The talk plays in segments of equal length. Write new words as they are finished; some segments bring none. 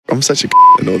I'm such a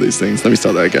and all these things. Let me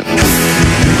start that again.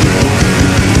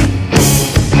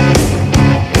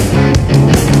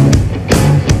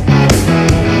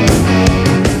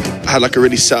 I had like a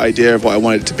really set idea of what I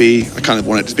wanted it to be. I kind of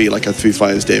wanted it to be like a Foo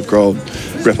Fighters, Dave Grohl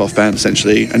rip-off band,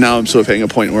 essentially. And now I'm sort of hitting a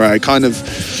point where I kind of,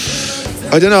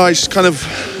 I don't know, I just kind of,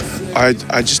 I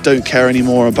just don't care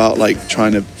anymore about like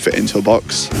trying to fit into a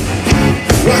box.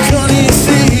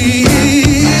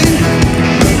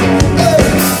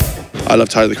 I love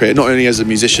Tyler the Creator, not only as a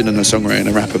musician and a songwriter and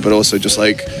a rapper, but also just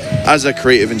like as a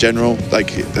creative in general. Like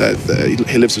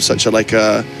he lives with such a like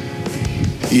a,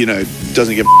 you know,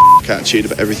 doesn't give a attitude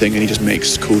about everything, and he just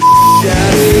makes cool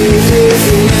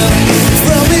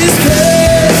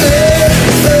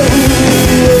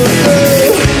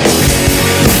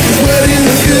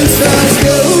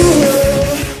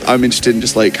I'm interested in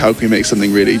just like how can we make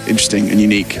something really interesting and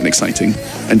unique and exciting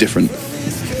and different.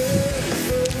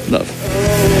 Love.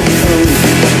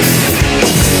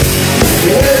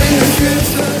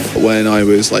 When I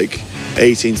was like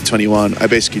 18 to 21, I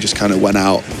basically just kind of went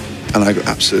out and I got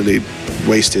absolutely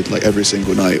wasted like every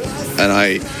single night. And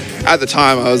at the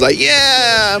time I was like,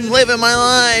 yeah, I'm living my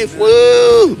life,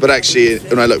 woo! But actually,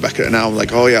 when I look back at it now, I'm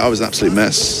like, oh yeah, I was an absolute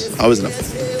mess. I was in a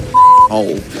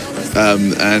hole.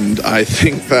 And I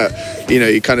think that, you know,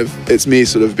 it's me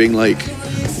sort of being like,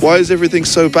 why is everything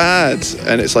so bad?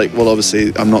 And it's like, well,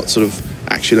 obviously I'm not sort of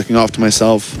actually looking after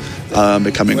myself,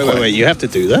 becoming wait, you have to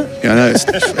do that? Yeah, I know,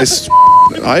 it's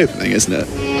eye-opening, isn't it?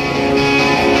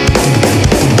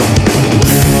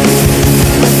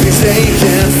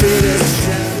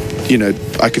 You know,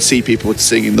 I could see people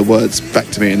singing the words back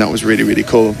to me, and that was really, really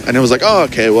cool. And it was like, oh,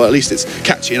 okay, well, at least it's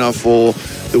catchy enough, or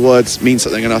the words mean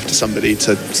something enough to somebody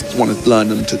to want to learn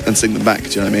them and sing them back. Do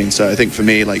you know what I mean? So I think for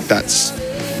me, like, that's...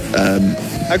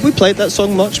 Had we played that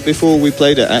song much before we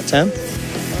played it at TAM?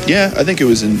 Yeah, I think it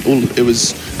was in all... It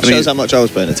was... I mean, shows how much I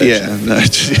was paying attention. Yeah, no,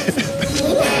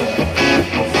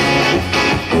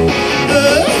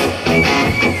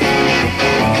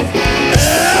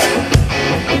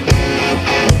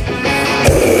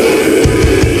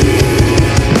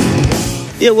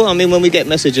 Yeah, well, I mean, when we get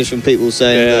messages from people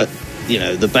saying that, you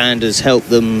know, the band has helped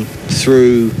them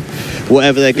through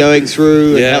whatever they're going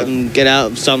through and helped them get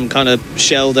out of some kind of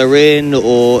shell they're in,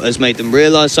 or has made them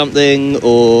realise something,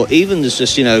 or even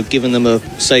just, you know, given them a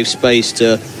safe space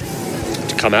to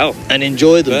come out and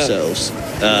enjoy themselves.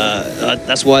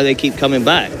 That's why they keep coming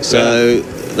back. So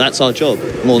that's our job,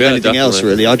 more than anything else,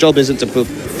 really. Our job isn't to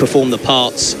perform the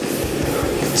parts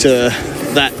to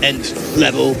that end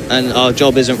level, and our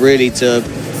job isn't really to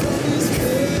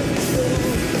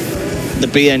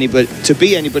be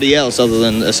anybody else other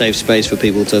than a safe space for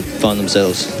people to find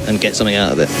themselves and get something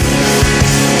out of it.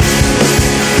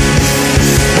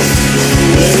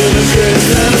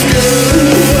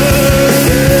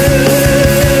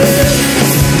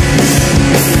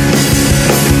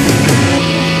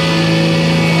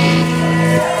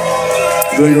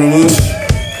 Thank you very much.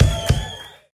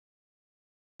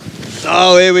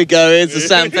 Oh, here we go. Here's the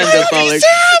Sam Fender bollocks.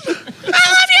 Sam! I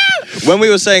love you! When we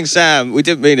were saying Sam, we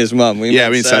didn't mean his mum. We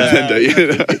mean Sam Fender. You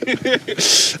know?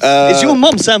 Is your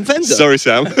mum Sam Fender? Sorry,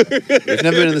 Sam. We've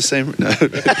never been in the same...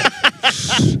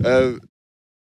 No.